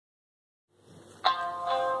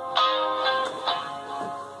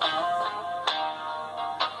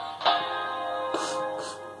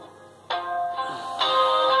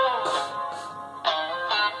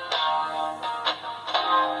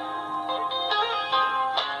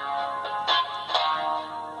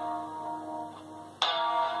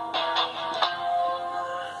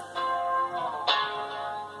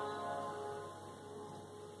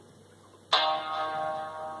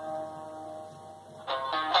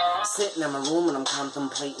Sitting in my room and I'm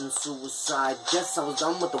contemplating suicide. Guess I was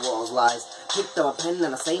done with the world's lies. Picked up a pen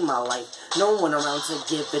and I saved my life. No one around to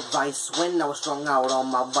give advice. When I was strung out on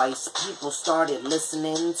my vice, people started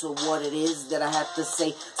listening to what it is that I had to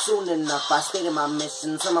say. Soon enough I stated my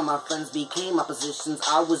mission. Some of my friends became oppositions.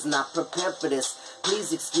 I was not prepared for this.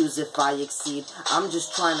 Please excuse if I exceed. I'm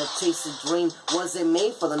just trying to chase a dream. Wasn't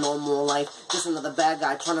made for the normal life. Just another bad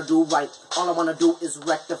guy trying to do right. All I want to do is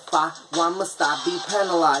rectify. Why must I be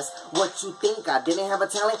penalized? What you think I didn't have a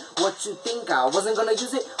talent? What you think I wasn't gonna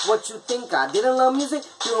use it? What you think I didn't love music?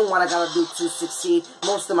 Doing what I gotta do to succeed.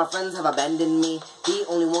 Most of my friends have abandoned me. The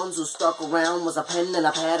only ones who stuck around was a pen and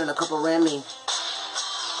a pad and a cup of Remy.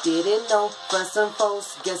 Didn't know, friends and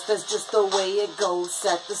foes, guess that's just the way it goes.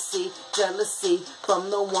 Sad to see jealousy from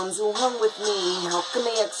the ones who hung with me. How can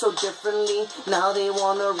they act so differently? Now they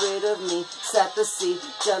wanna rid of me. Sad to see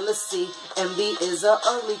jealousy, envy is a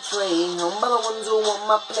ugly trait. Hung by the ones who want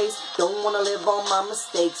my place, don't wanna live on my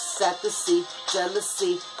mistakes. Sad to see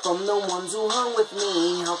jealousy from the ones who hung with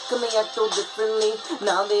me. How can they act so differently?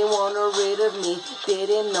 Now they wanna rid of me.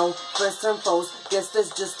 Didn't know, friends and foes, guess that's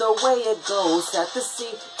just the way it goes. Sad to see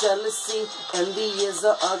jealousy, envy is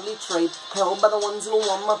a ugly trait. Held by the ones who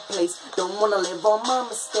want my place, don't wanna live on my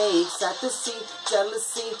mistakes. Sad to see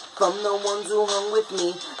jealousy from the ones who hung with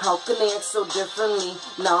me. How can they act so differently?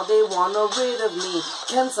 Now they wanna rid of me.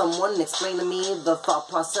 Can someone explain to me the thought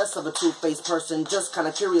process of a two-faced person? Just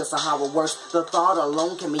kinda curious on how it works. The thought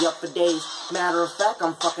alone can be up for days. Matter of fact,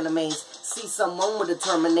 I'm fucking amazed. See someone with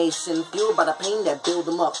determination, fueled by the pain that build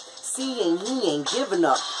them up. Seeing he ain't giving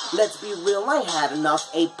up. Let's be real, I had enough.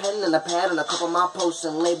 A pen and a pad and a cup of my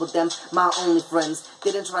potion. Labeled them my only friends.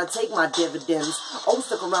 Didn't try to take my dividends. Oh,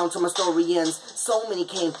 stuck around till my story ends. So many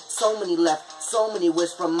came, so many left. So many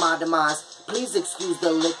wished from my demise. Please excuse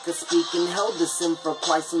the liquor speaking. Held this in for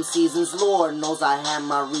quite some seasons. Lord knows I had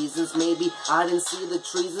my reasons. Maybe I didn't see the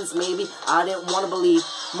treasons. Maybe I didn't want to believe.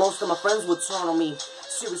 Most of my friends would turn on me.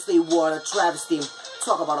 Seriously, what a travesty.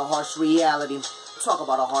 Talk about a harsh reality. Talk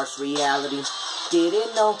about a harsh reality.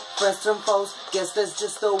 Didn't know, friends and foes, guess that's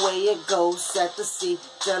just the way it goes. Sad to see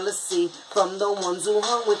jealousy from the ones who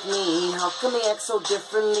hung with me. How can they act so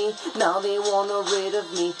differently? Now they wanna rid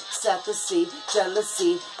of me. Sad to see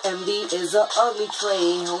jealousy, envy is a ugly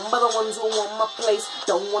trait. Hung by the ones who want my place,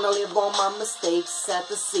 don't wanna live on my mistakes. Sad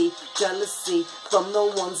to see jealousy from the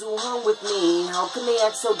ones who hung with me. How can they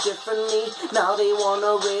act so differently? Now they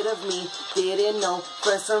wanna rid of me. Didn't know,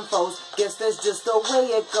 friends and foes, guess that's just the way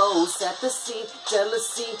it goes. Sad to see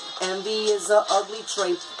jealousy, envy is a ugly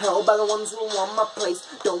trait. Held by the ones who want my place,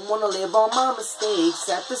 don't wanna live on my mistakes.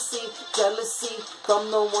 Sad to see jealousy from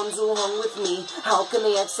the ones who hung with me. How can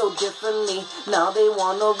they act so differently? Now they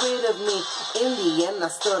wanna rid of me. In the end I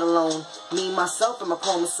stood alone, me, myself, and my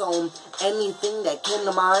chromosome. Anything that came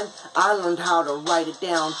to mind, I learned how to write it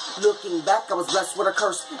down. Looking back, I was blessed with a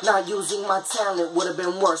curse. Not using my talent would have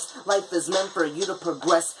been worse. Life is meant for you to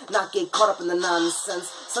progress, not get caught up in the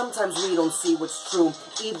nonsense. Sometimes we don't see what's true,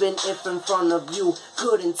 even if in front of you.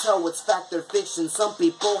 Couldn't tell what's fact or fiction. Some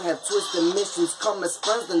people have twisted missions, come as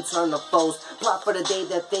friends then turn to foes. Plot for the day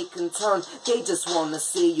that they can turn. They just wanna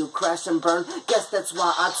see you crash and burn. Guess that's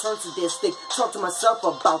why I turn sadistic. Talk to myself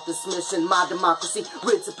about this mission. My democracy,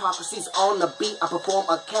 rid hypocrisies on the beat. I perform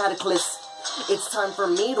a cataclysm. It's time for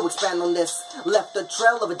me to expand on this. Left a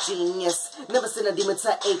trail of a genius. Never seen a demon to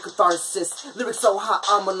a catharsis. Lyrics so hot,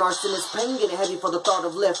 I'm a narcissist. Pain getting heavy for the thought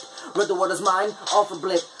of lift. Read the word is mine, all for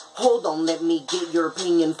blip. Hold on, let me get your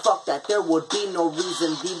opinion. Fuck that, there would be no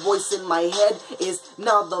reason. The voice in my head is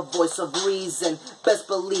now the voice of reason. Best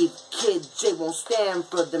believe Kid J won't stand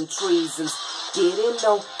for them treasons. Didn't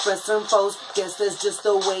know, friends and foes, guess that's just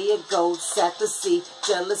the way it goes. Sad to see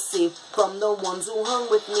jealousy from the ones who hung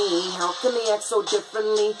with me. How can they act so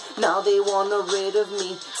differently? Now they wanna rid of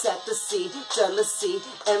me. Sad to see jealousy,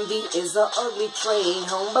 envy is a ugly trait.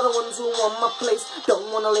 Hung by the ones who want my place,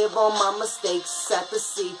 don't wanna live on my mistakes. Sad to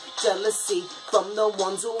see jealousy from the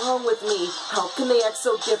ones who hung with me. How can they act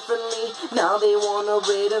so differently? Now they wanna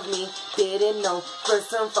rid of me. Didn't know,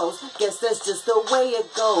 friends and foes, guess that's just the way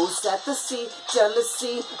it goes. Sad to see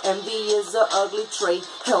jealousy, envy is a ugly trait.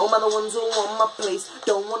 Held by the ones who want my place,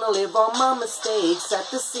 don't wanna live on my mistakes. Sad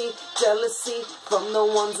to see jealousy from the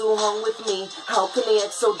ones who hung with me. How can they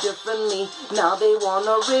act so differently? Now they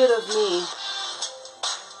wanna rid of me.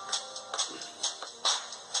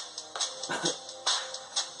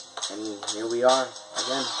 And here we are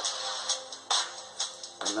again,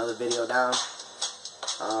 another video down.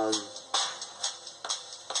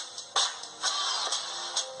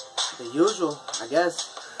 The usual, I guess.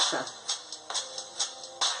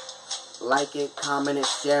 Like it, comment it,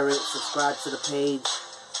 share it, subscribe to the page.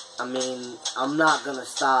 I mean, I'm not gonna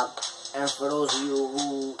stop. And for those of you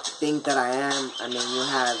who think that I am, I mean, you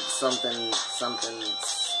have something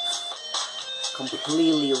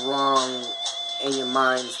completely wrong in your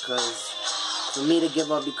minds, because for me to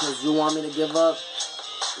give up because you want me to give up,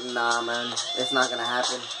 nah, man, it's not gonna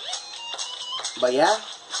happen. But yeah,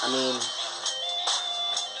 I mean,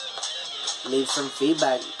 leave some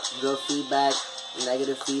feedback, good feedback,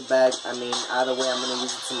 negative feedback. I mean, either way, I'm gonna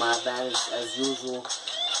use it to my advantage as usual.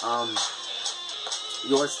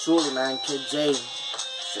 Yours truly, man, Kid J,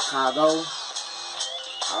 Chicago.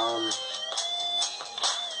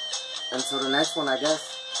 Until the next one, I guess.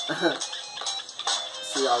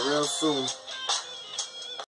 See y'all real soon.